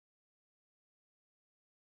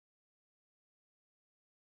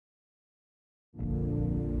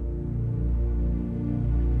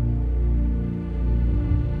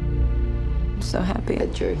so happy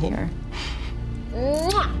that you're here.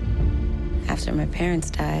 After my parents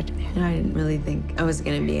died, I didn't really think I was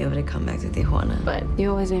gonna be able to come back to Tijuana. But you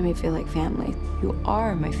always made me feel like family. You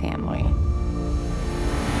are my family.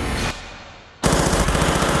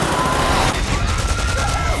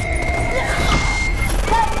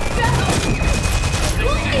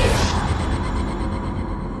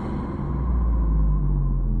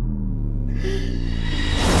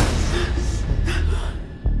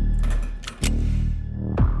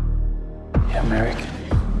 Yeah, American.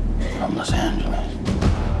 From Los Angeles.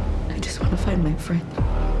 I just want to find my friend.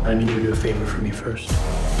 I need you to do a favor for me first.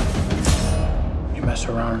 You mess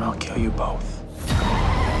around and I'll kill you both.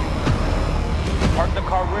 Park the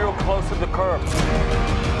car real close to the curb.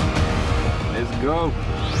 Let's go.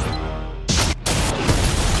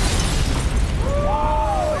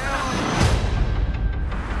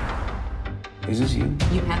 Is this you?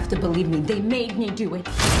 You have to believe me. They made me do it.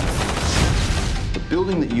 The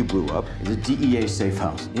building that you blew up is a DEA safe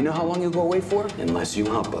house. You know how long you'll go away for? Unless you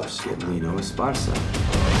help us get Lino Esparza.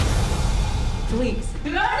 Please.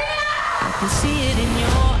 I can see it in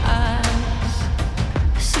your eyes,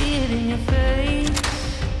 see it in your face.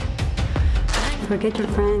 Forget your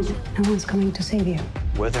friend. No one's coming to save you.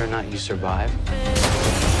 Whether or not you survive,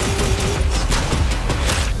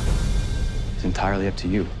 it's entirely up to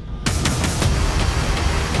you.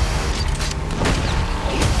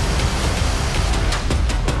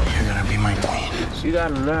 You're gonna be my queen. You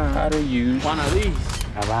gotta learn how to use one of these.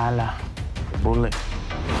 La bala, the bullet.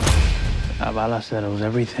 La bala settles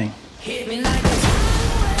everything. Hit me like a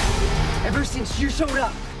Ever since you showed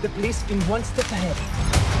up, the police been one step ahead.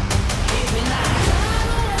 hit me like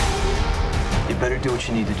You better do what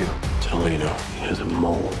you need to do. Tell Lino he has a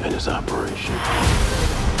mole in his operation.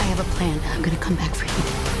 I have a plan. I'm gonna come back for you.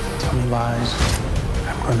 Tell me lies.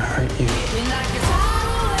 I'm gonna hurt you. me like a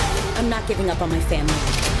I'm not giving up on my family.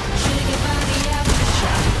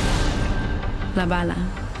 La Bala.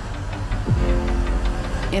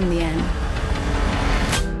 In the end,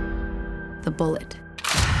 the bullet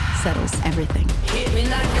settles everything. hit me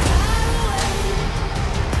like a